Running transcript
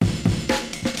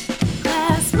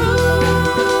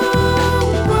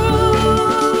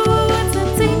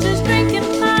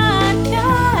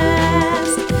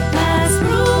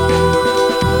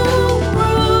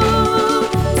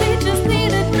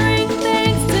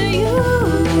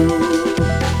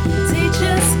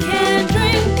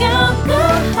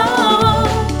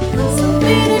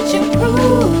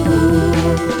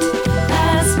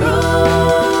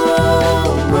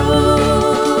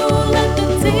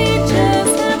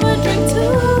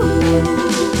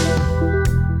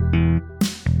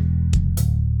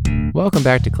Welcome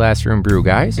back to Classroom Brew,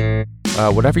 guys.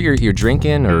 Whatever you're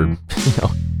drinking or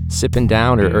sipping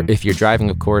down, or if you're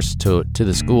driving, of course, to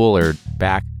the school or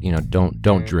back,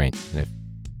 don't drink.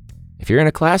 If you're in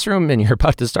a classroom and you're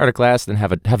about to start a class, then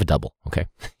have a double. Okay,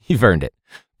 you've earned it.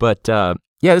 But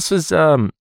this was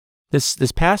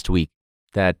this past week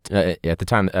that at the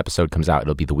time the episode comes out,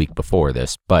 it'll be the week before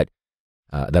this, but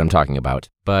that I'm talking about.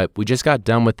 But we just got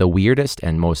done with the weirdest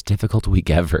and most difficult week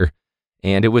ever,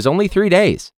 and it was only 3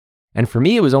 days. And for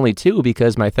me, it was only 2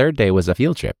 because my third day was a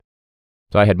field trip.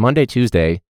 So I had Monday,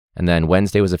 Tuesday, and then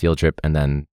Wednesday was a field trip, and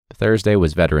then Thursday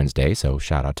was Veterans Day, so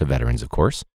shout out to veterans, of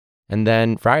course. And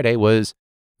then Friday was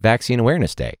Vaccine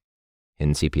Awareness Day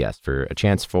in CPS, for a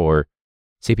chance for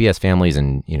CPS families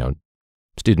and,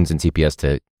 students in CPS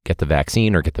to get the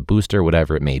vaccine or get the booster,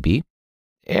 whatever it may be.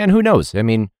 And who knows? I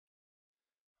mean,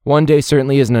 one day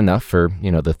certainly isn't enough for,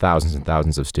 the thousands and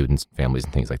thousands of students, families,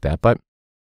 and things like that, but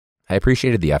I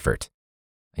appreciated the effort.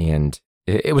 And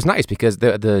it was nice because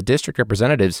the district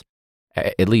representatives,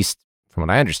 at least from what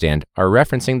I understand, are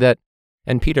referencing that,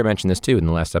 and Peter mentioned this too in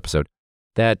the last episode,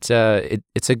 that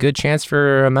it's a good chance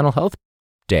for a mental health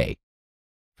day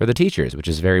for the teachers, which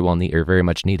is very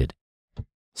much needed.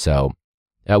 So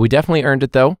we definitely earned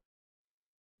it, though.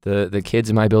 The kids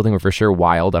in my building were for sure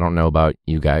wild. I don't know about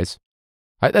you guys.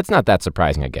 That's not that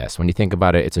surprising, I guess. When you think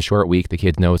about it, it's a short week. The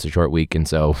kids know it's a short week, and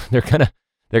so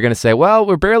they're gonna say, well,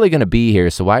 we're barely gonna be here,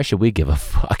 so why should we give a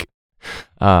fuck?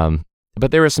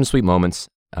 But there were some sweet moments.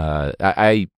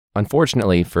 I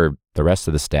unfortunately for the rest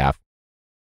of the staff,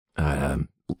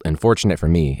 unfortunate for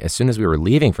me, as soon as we were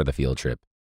leaving for the field trip,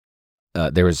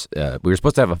 we were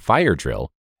supposed to have a fire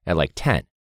drill at like 10.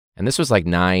 And this was like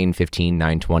 9:15,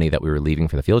 9:20 that we were leaving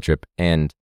for the field trip.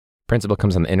 And principal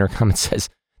comes on the intercom and says,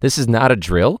 "This is not a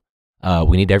drill.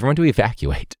 We need everyone to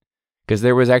evacuate." Because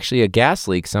there was actually a gas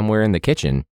leak somewhere in the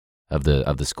kitchen of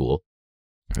the school.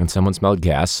 And someone smelled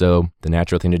gas, so the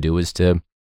natural thing to do was to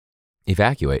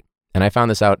evacuate. And I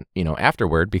found this out,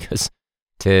 afterward, because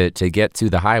to get to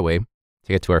the highway, to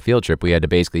get to our field trip, we had to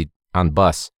basically, on the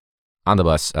bus,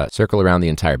 circle around the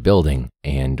entire building,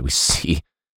 and we see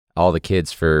all the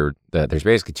kids there's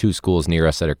basically 2 schools near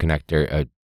us that are connected,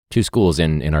 2 schools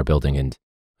in our building, and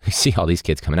we see all these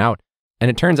kids coming out. And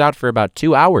it turns out for about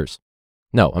 2 hours.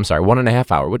 No, I'm sorry, 1.5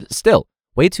 hours. Still,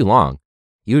 way too long.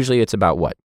 Usually it's about,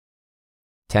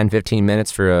 10, 15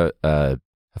 minutes for a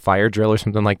fire drill or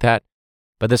something like that.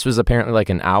 But this was apparently like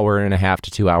an 1.5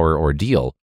 to 2 hour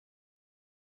ordeal.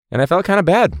 And I felt kind of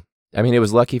bad. I mean, it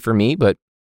was lucky for me, but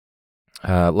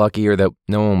luckier that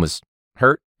no one was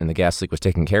hurt and the gas leak was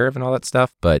taken care of and all that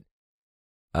stuff. But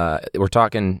we're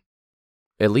talking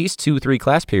at least 2-3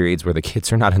 class periods where the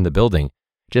kids are not in the building,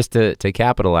 just to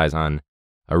capitalize on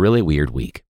a really weird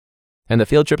week. And the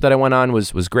field trip that I went on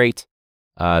was great.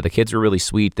 The kids were really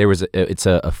sweet. It's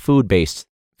a food-based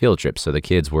field trip, so the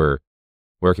kids were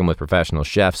working with professional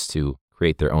chefs to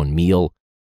create their own meal.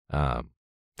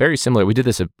 Very similar. We did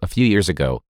this a few years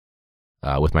ago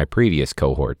with my previous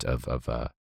cohort of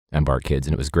MBAR kids,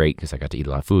 and it was great because I got to eat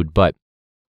a lot of food. But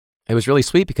it was really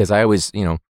sweet because I always,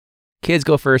 kids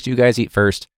go first, you guys eat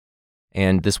first.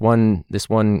 And this one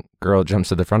girl jumps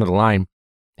to the front of the line,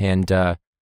 and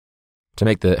to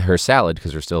make her salad,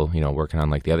 because we're still, working on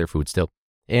like the other food still.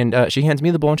 And she hands me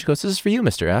the bowl and she goes, "This is for you,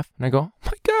 Mr. F." And I go, "Oh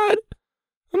my God,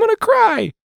 I'm going to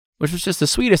cry," which was just the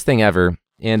sweetest thing ever.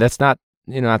 And that's not,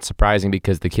 not surprising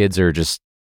because the kids are just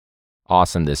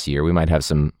awesome this year. We might have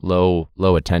some low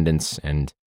attendance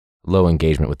and low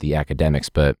engagement with the academics,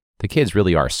 but the kids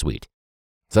really are sweet.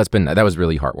 So that was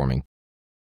really heartwarming.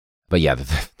 But yeah,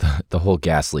 the whole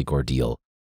gas leak ordeal,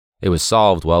 it was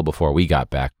solved well before we got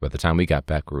back. By the time we got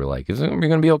back, we were like, "Is it going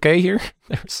to be okay here?"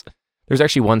 There's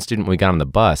actually one student when we got on the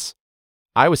bus.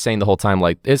 I was saying the whole time,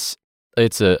 like, it's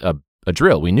a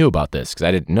drill. We knew about this because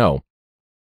I didn't know.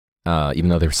 Even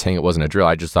though they were saying it wasn't a drill,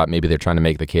 I just thought maybe they're trying to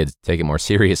make the kids take it more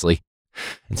seriously.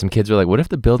 And some kids were like, "What if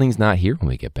the building's not here when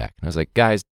we get back?" And I was like,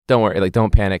 "Guys, don't worry. Like,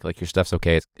 don't panic. Like, your stuff's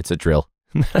okay. It's a drill."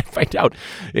 And then I find out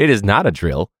it is not a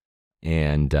drill.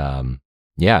 And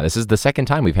this is the second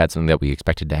time we've had something that we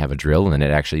expected to have a drill, and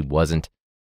it actually wasn't,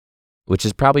 which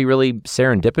is probably really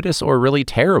serendipitous or really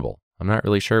terrible. I'm not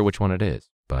really sure which one it is,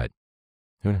 but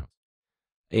who knows?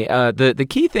 The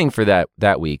key thing for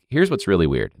that week, here's what's really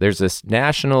weird. There's this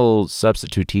national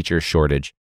substitute teacher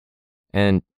shortage,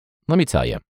 and let me tell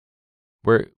you,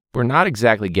 we're not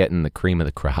exactly getting the cream of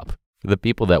the crop for the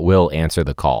people that will answer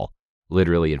the call,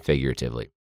 literally and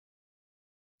figuratively.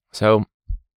 So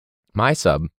my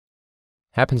sub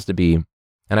happens to be,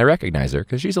 and I recognize her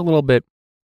because she's a little bit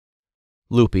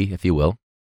loopy, if you will.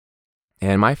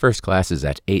 And my first class is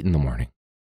at 8 in the morning.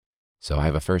 So I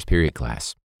have a first period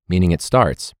class. meaning it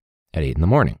starts at 8 in the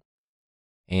morning.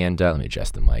 And let me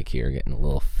adjust the mic here, getting a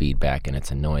little feedback, and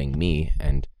it's annoying me.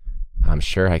 And I'm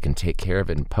sure I can take care of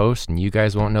it in post, and you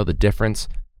guys won't know the difference.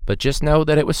 But just know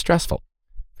that it was stressful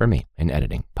for me in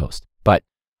editing post. But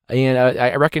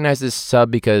I recognize this sub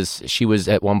because she was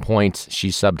at one point, she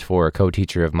subbed for a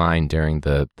co-teacher of mine during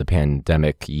the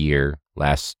pandemic year,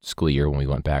 last school year when we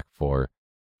went back for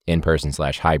in-person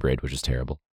 / hybrid, which is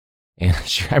terrible. And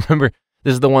I remember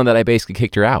this is the one that I basically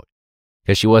kicked her out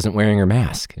because she wasn't wearing her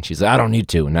mask. And she's like, I don't need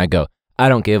to. And I go, I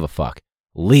don't give a fuck.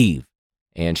 Leave.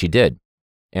 And she did.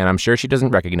 And I'm sure she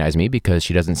doesn't recognize me because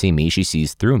she doesn't see me. She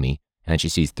sees through me, and she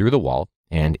sees through the wall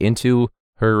and into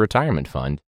her retirement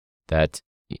fund that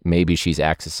maybe she's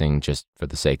accessing just for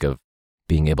the sake of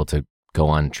being able to go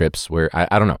on trips where,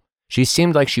 I don't know. She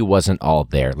seemed like she wasn't all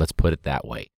there. Let's put it that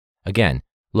way. Again,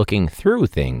 looking through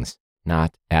things,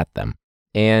 not at them.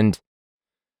 And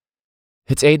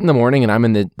it's 8 in the morning, and I'm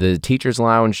in the teacher's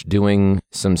lounge doing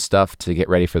some stuff to get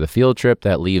ready for the field trip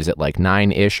that leaves at like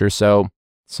 9-ish or so.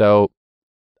 So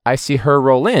I see her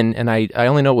roll in, and I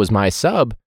only know it was my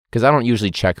sub because I don't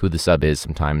usually check who the sub is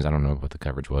sometimes. I don't know what the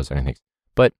coverage was or anything.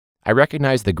 But I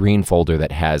recognize the green folder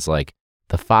that has like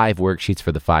the 5 worksheets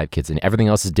for the 5 kids, and everything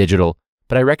else is digital.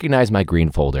 But I recognize my green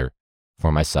folder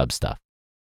for my sub stuff.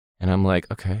 And I'm like,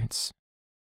 okay, it's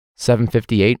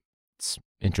 7:58. It's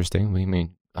interesting. We may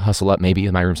hustle up. Maybe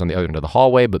my room's on the other end of the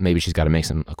hallway, but maybe she's got to make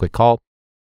a quick call.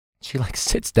 She like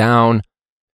sits down,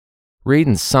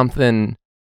 reading something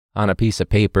on a piece of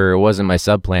paper. It wasn't my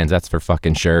sub plans, that's for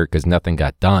fucking sure, because nothing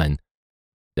got done.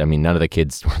 I mean, none of the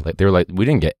kids were like, they were like, we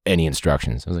didn't get any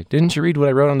instructions. I was like, didn't you read what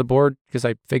I wrote on the board? Because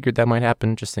I figured that might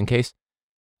happen just in case.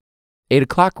 8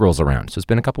 o'clock rolls around, so it's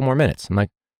been a couple more minutes. I'm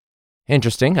like,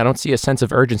 interesting. I don't see a sense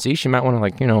of urgency. She might want to,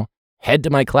 like, head to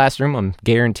my classroom. I'm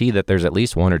guaranteed that there's at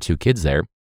least 1 or 2 kids there.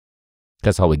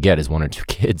 That's all we get is 1 or 2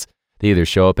 kids. They either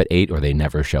show up at 8 or they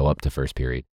never show up to first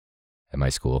period at my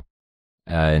school.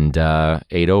 And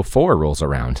 8:04 rolls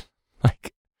around.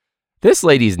 Like, this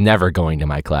lady's never going to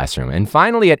my classroom. And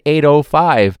finally at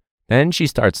 8:05, then she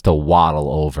starts to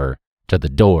waddle over to the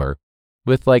door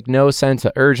with like no sense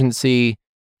of urgency.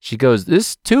 She goes,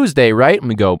 this Tuesday, right? And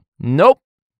we go, nope,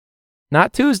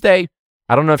 not Tuesday.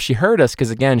 I don't know if she heard us because,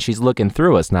 again, she's looking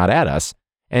through us, not at us.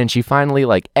 And she finally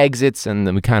like exits, and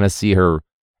then we kind of see her.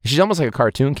 She's almost like a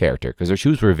cartoon character because her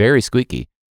shoes were very squeaky,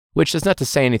 which is not to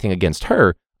say anything against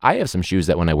her. I have some shoes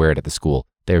that when I wear it at the school,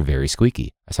 they're very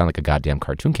squeaky. I sound like a goddamn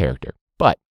cartoon character.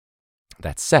 But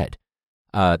that said,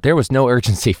 there was no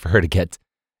urgency for her to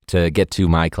get to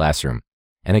my classroom.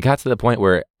 And it got to the point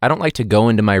where I don't like to go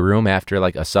into my room after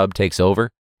like a sub takes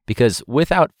over, because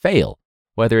without fail,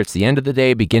 whether it's the end of the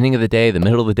day, beginning of the day, the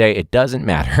middle of the day, it doesn't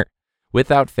matter.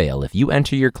 Without fail, if you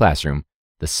enter your classroom,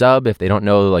 the sub, if they don't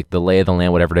know like the lay of the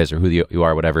land, whatever it is, or who you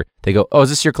are, whatever, they go, oh, is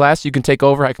this your class? You can take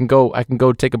over. I can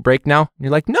go take a break now. And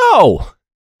you're like, no,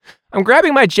 I'm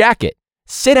grabbing my jacket.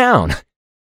 Sit down.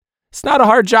 It's not a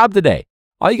hard job today.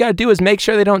 All you got to do is make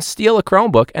sure they don't steal a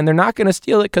Chromebook, and they're not going to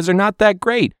steal it because they're not that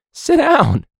great. Sit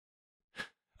down.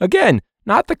 Again,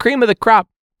 not the cream of the crop,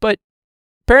 but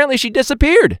apparently she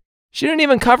disappeared. She didn't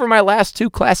even cover my last 2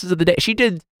 classes of the day. She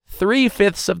did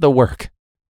 3/5 of the work.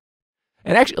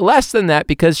 And actually less than that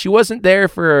because she wasn't there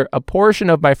for a portion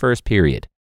of my first period.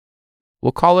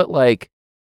 We'll call it like,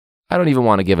 I don't even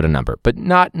want to give it a number, but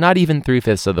not even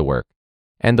 3/5 of the work.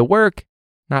 And the work,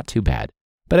 not too bad.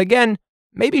 But again,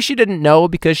 maybe she didn't know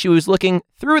because she was looking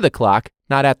through the clock,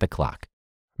 not at the clock.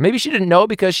 Maybe she didn't know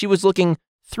because she was looking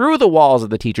through the walls of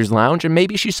the teacher's lounge, and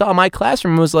maybe she saw my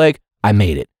classroom and was like, I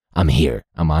made it. I'm here.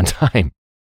 I'm on time.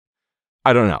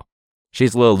 I don't know.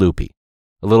 She's a little loopy,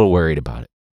 a little worried about it.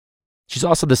 She's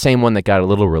also the same one that got a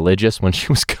little religious when she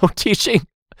was co-teaching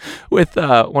with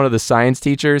one of the science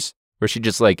teachers, where she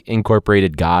just like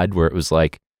incorporated God, where it was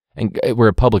like, and we're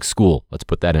a public school. Let's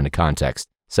put that into context.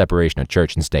 Separation of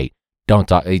church and state. Don't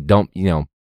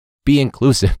be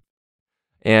inclusive.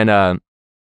 And I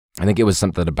think it was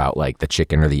something about like the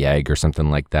chicken or the egg or something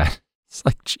like that. It's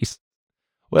like, jeez.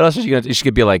 What else is she going to do? She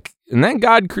could be like, and then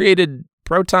God created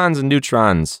protons and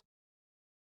neutrons.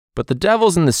 But the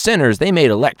devils and the sinners, they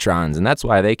made electrons, and that's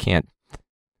why they can't,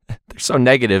 they're so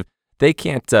negative, they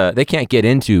can't get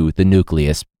into the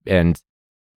nucleus. And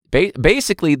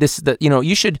basically, this is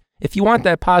you should, if you want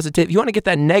that positive, you want to get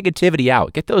that negativity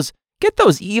out, get those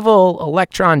evil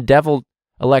devil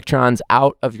electrons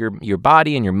out of your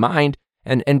body and your mind,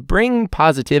 and bring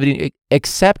positivity,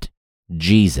 accept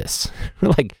Jesus. We're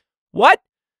like, what?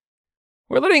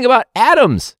 We're learning about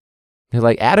atoms. They're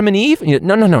like, Adam and Eve? And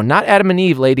no, not Adam and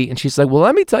Eve, lady. And she's like, well,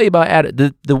 let me tell you about Adam.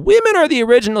 The women are the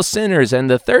original sinners, and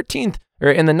the 13th Or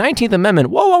in the 19th Amendment,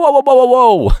 whoa, whoa, whoa, whoa,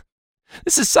 whoa, whoa.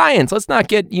 This is science. Let's not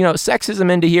get,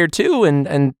 sexism into here too.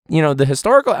 And the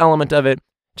historical element of it.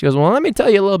 She goes, well, let me tell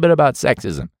you a little bit about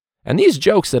sexism. And these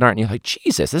jokes that aren't, you're like,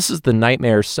 Jesus, this is the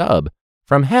nightmare sub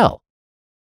from hell.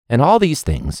 And all these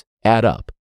things add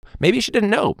up. Maybe she didn't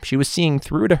know. She was seeing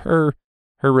through to her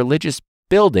religious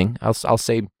building, I'll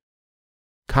say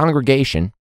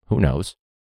congregation, who knows,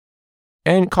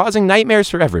 and causing nightmares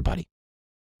for everybody,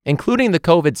 including the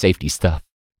COVID safety stuff.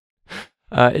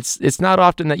 It's not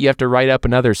often that you have to write up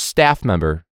another staff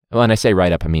member. When I say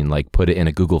write up, I mean like put it in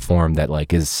a Google form that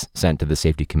like is sent to the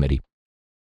safety committee.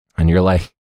 And you're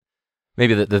like,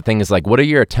 maybe the thing is like, what are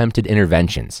your attempted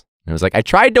interventions? And it was like, I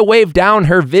tried to wave down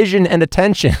her vision and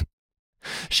attention.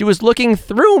 She was looking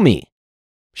through me.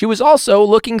 She was also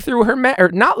looking through her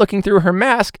not looking through her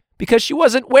mask because she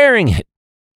wasn't wearing it.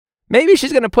 Maybe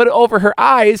she's going to put it over her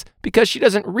eyes because she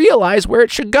doesn't realize where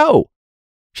it should go.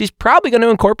 She's probably going to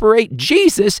incorporate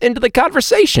Jesus into the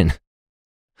conversation.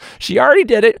 She already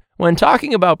did it when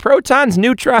talking about protons,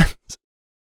 neutrons,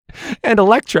 and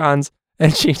electrons,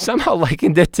 and she somehow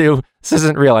likened it to, this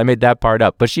isn't real, I made that part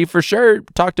up, but she for sure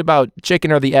talked about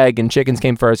chicken or the egg, and chickens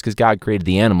came first because God created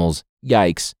the animals.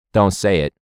 Yikes, don't say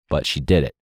it, but she did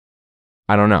it.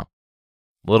 I don't know.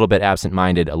 A little bit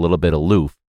absent-minded, a little bit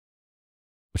aloof,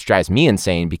 which drives me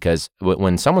insane because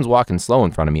when someone's walking slow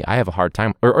in front of me, I have a hard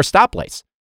time, or stoplights.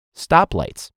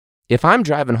 Stoplights. If I'm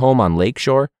driving home on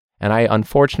Lakeshore and I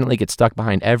unfortunately get stuck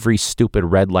behind every stupid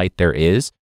red light there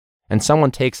is, and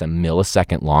someone takes a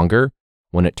millisecond longer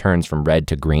when it turns from red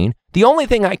to green, the only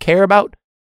thing I care about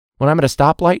when I'm at a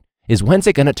stoplight is when's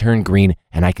it going to turn green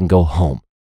and I can go home.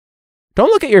 Don't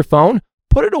look at your phone.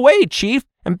 Put it away, Chief,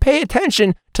 and pay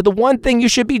attention to the one thing you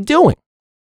should be doing.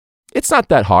 It's not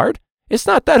that hard. It's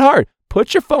not that hard.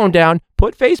 Put your phone down,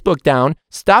 put Facebook down,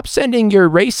 stop sending your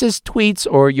racist tweets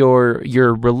or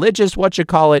your religious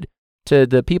to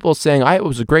the people saying, it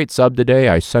was a great sub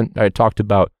today. I talked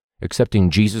about accepting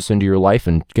Jesus into your life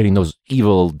and getting those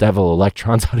evil devil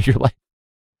electrons out of your life.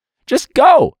 Just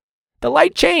go. The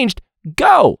light changed.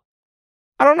 Go.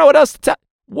 I don't know what else to tell.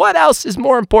 What else is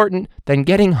more important than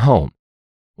getting home?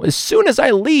 As soon as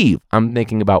I leave, I'm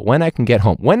thinking about when I can get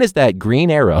home. When is that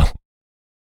green arrow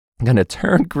going to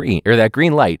turn green, or that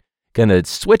green light going to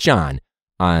switch on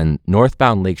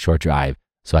northbound Lakeshore Drive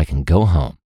so I can go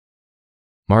home?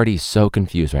 Marty's so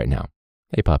confused right now.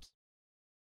 Hey, pups.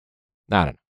 I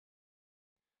don't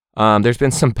know. There's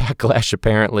been some backlash,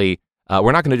 apparently.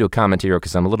 We're not going to do a comment here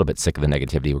because I'm a little bit sick of the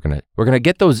negativity. We're gonna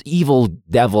get those evil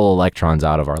devil electrons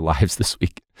out of our lives this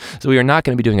week. So we are not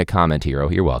going to be doing a comment hero.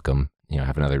 You're welcome.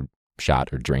 Have another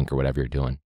shot or drink or whatever you're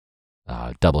doing.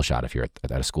 Double shot if you're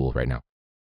at a school right now.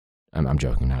 I'm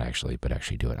joking, not actually, but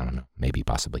actually do it. I don't know. Maybe,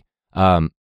 possibly.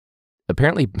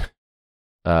 Apparently,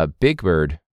 Big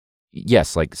Bird,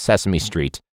 yes, like Sesame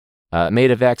Street,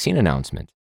 made a vaccine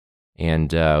announcement.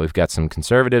 And we've got some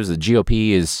conservatives. The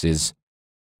GOP is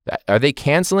are they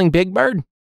canceling Big Bird?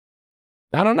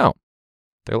 I don't know.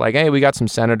 They're like, hey, we got some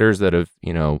senators that have,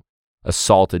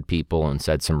 assaulted people and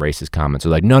said some racist comments.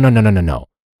 They're like, no.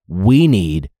 We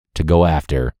need to go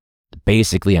after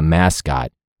basically a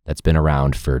mascot that's been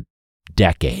around for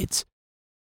decades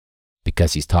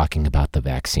because he's talking about the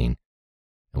vaccine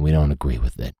and we don't agree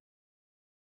with it,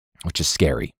 which is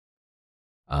scary.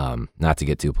 Not to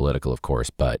get too political, of course,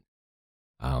 but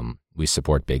we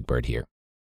support Big Bird here.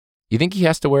 You think he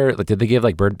has to wear, did they give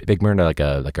Big Bird like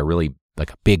a really a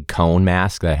big cone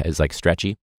mask that is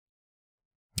stretchy?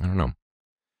 I don't know.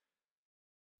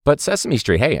 But Sesame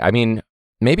Street, hey, I mean,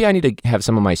 maybe I need to have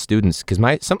some of my students, because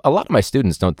a lot of my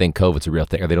students don't think COVID's a real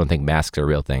thing, or they don't think masks are a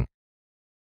real thing.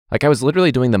 I was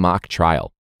literally doing the mock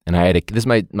trial, and this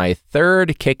is my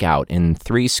third kick out in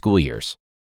 3 school years.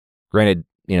 Granted,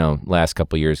 last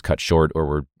couple of years cut short or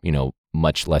were,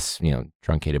 much less,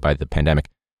 truncated by the pandemic.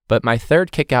 But my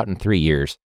third kick out in 3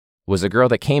 years was a girl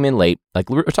that came in late.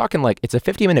 We're talking it's a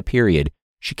 50-minute period.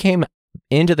 She came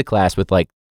into the class with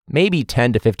maybe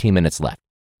 10 to 15 minutes left.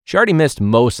 She already missed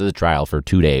most of the trial for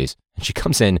 2 days. And she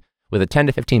comes in with a 10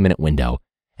 to 15 minute window.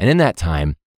 And in that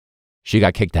time, she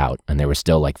got kicked out and there was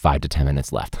still 5 to 10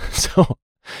 minutes left.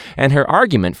 And her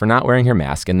argument for not wearing her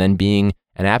mask and then being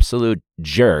an absolute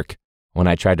jerk when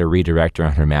I tried to redirect her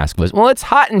on her mask was, well, it's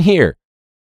hot in here.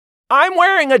 I'm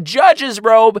wearing a judge's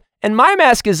robe and my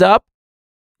mask is up.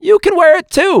 You can wear it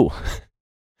too.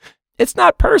 It's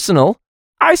not personal.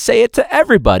 I say it to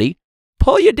everybody.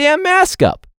 Pull your damn mask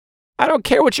up. I don't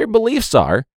care what your beliefs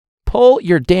are. Pull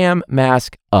your damn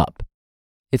mask up.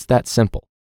 It's that simple.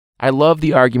 I love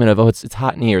the argument of, it's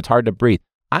hot in here, it's hard to breathe.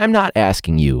 I'm not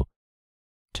asking you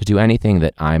to do anything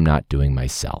that I'm not doing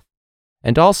myself.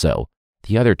 And also,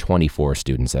 the other 24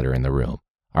 students that are in the room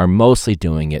are mostly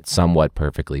doing it somewhat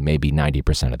perfectly, maybe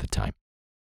 90% of the time.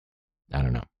 I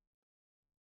don't know.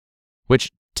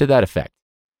 Which, to that effect,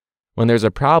 when there's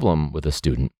a problem with a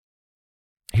student,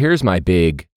 here's my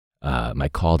big, my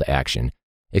call to action.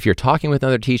 If you're talking with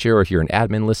another teacher or if you're an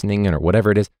admin listening or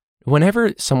whatever it is,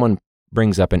 whenever someone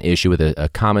brings up an issue with a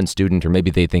common student, or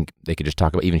maybe they think they could just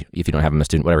talk about, even if you don't have them a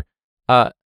student, whatever,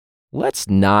 let's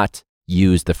not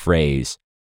use the phrase,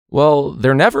 well,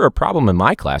 they're never a problem in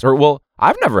my class, or, well,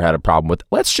 I've never had a problem with,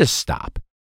 let's just stop.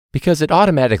 Because it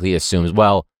automatically assumes,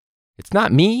 well, it's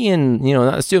not me and,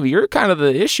 not the student, you're kind of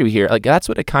the issue here. Like, that's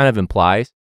what it kind of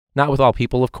implies. Not with all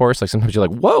people, of course. Like, sometimes you're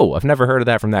like, whoa, I've never heard of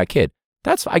that from that kid.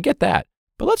 I get that.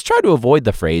 But let's try to avoid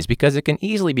the phrase because it can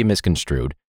easily be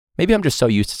misconstrued. Maybe I'm just so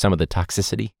used to some of the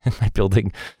toxicity in my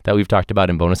building that we've talked about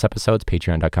in bonus episodes,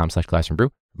 patreon.com/classroombrew,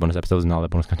 bonus episodes and all that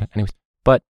bonus content. Anyways,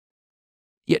 but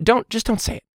yeah, don't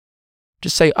say it.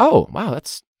 Just say, oh, wow,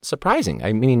 that's surprising.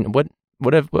 I mean, what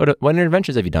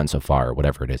interventions have you done so far, or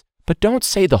whatever it is? But don't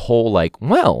say the whole, like,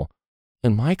 well,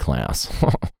 in my class,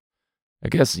 I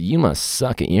guess you must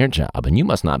suck at your job and you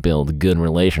must not build good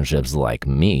relationships like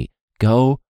me.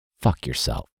 Go fuck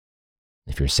yourself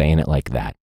if you're saying it like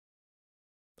that.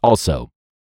 Also,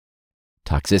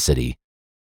 toxicity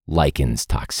likens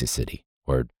toxicity,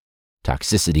 or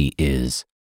toxicity is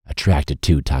attracted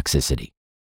to toxicity.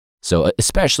 So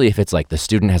especially if it's like the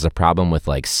student has a problem with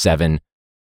like 6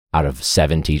 out of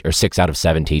 7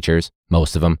 teachers,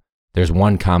 most of them, there's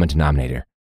one common denominator.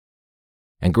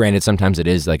 And granted, sometimes it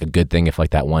is like a good thing if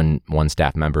like that one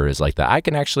staff member is like that. I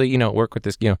can actually, work with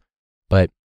this,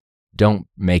 but don't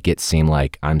make it seem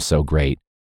like I'm so great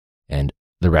and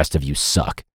the rest of you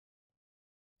suck.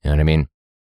 You know what I mean?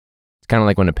 It's kind of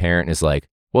like when a parent is like,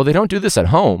 well, they don't do this at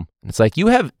home. It's like, you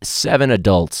have 7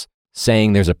 adults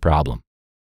saying there's a problem.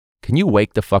 Can you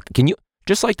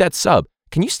just like that sub,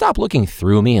 can you stop looking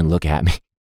through me and look at me?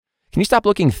 Can you stop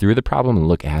looking through the problem and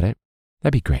look at it?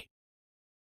 That'd be great.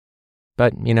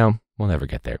 But, we'll never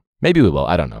get there. Maybe we will.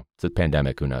 I don't know. It's a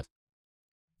pandemic. Who knows?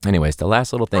 Anyways, the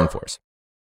last little thing for us.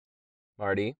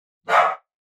 Marty.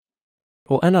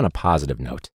 We'll end on a positive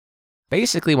note.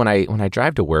 Basically, when I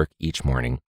drive to work each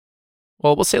morning,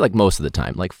 well, we'll say like most of the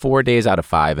time, like 4 days out of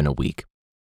 5 in a week,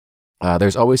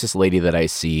 there's always this lady that I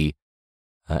see,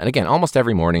 and again, almost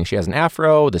every morning, she has an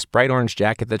afro, this bright orange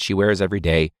jacket that she wears every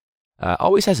day,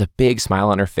 always has a big smile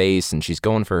on her face, and she's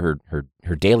going for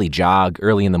her daily jog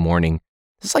early in the morning.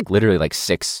 This is like literally like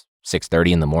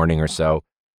 6:30 in the morning or so.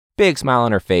 Big smile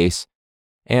on her face.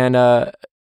 And,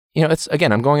 it's,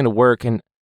 again, I'm going into work, and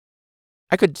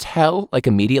I could tell, like,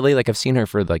 immediately, like, I've seen her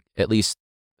for, like, at least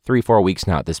 3-4 weeks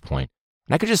now at this point,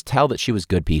 and I could just tell that she was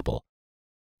good people.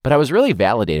 But I was really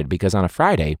validated because on a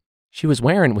Friday, she was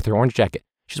wearing, with her orange jacket,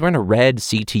 she was wearing a red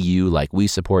CTU, like, We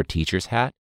Support Teachers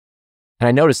hat. And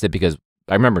I noticed it because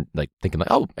I remember, like, thinking,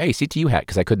 like, oh, hey, CTU hat,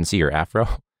 because I couldn't see her afro.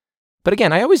 But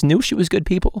again, I always knew she was good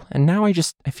people, and now I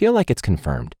feel like it's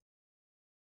confirmed.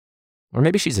 Or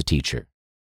maybe she's a teacher.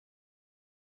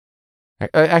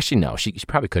 Actually, no, she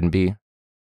probably couldn't be.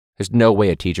 There's no way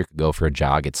a teacher could go for a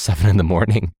jog at 7 in the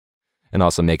morning and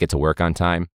also make it to work on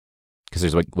time, because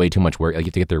there's like way too much work. Like, you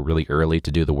have to get there really early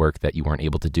to do the work that you weren't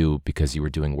able to do because you were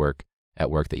doing work at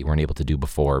work that you weren't able to do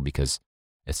before, because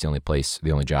it's the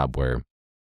only job where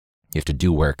you have to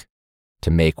do work to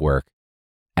make work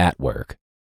at work.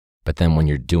 But then when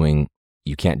you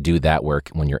can't do that work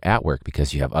when you're at work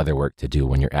because you have other work to do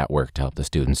when you're at work to help the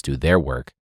students do their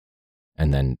work.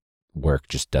 And then work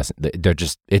just doesn't,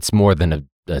 it's more than a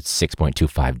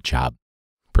 6.25 job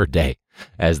per day,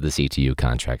 as the CTU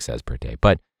contract says per day.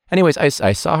 But anyways, I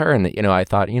saw her and, I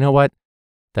thought, you know what?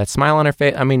 That smile on her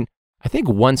face, I mean, I think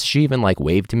once she even like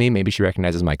waved to me, maybe she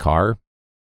recognizes my car.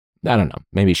 I don't know.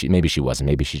 Maybe she wasn't.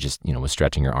 Maybe she just, was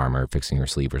stretching her arm or fixing her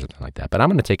sleeve or something like that. But I'm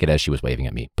going to take it as she was waving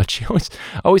at me. But she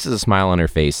always has a smile on her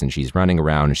face, and she's running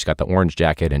around, and she's got the orange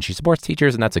jacket, and she supports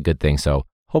teachers, and that's a good thing. So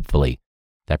hopefully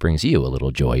that brings you a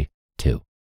little joy too.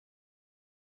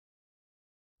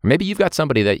 Or maybe you've got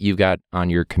somebody that you've got on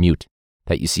your commute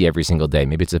that you see every single day.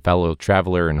 Maybe it's a fellow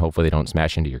traveler, and hopefully they don't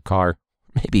smash into your car.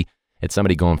 Maybe it's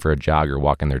somebody going for a jog or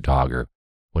walking their dog or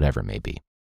whatever it may be.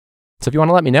 So if you want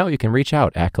to let me know, you can reach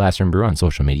out at Classroom Brew on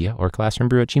social media or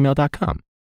classroombrew@gmail.com.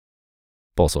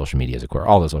 Both social medias, of course.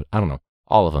 All those, I don't know,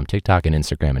 all of them, TikTok and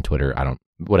Instagram and Twitter.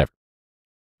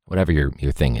 Whatever your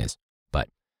thing is. But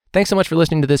thanks so much for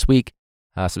listening to this week.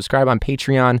 Subscribe on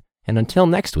Patreon. And until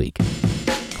next week,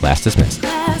 class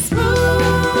dismissed.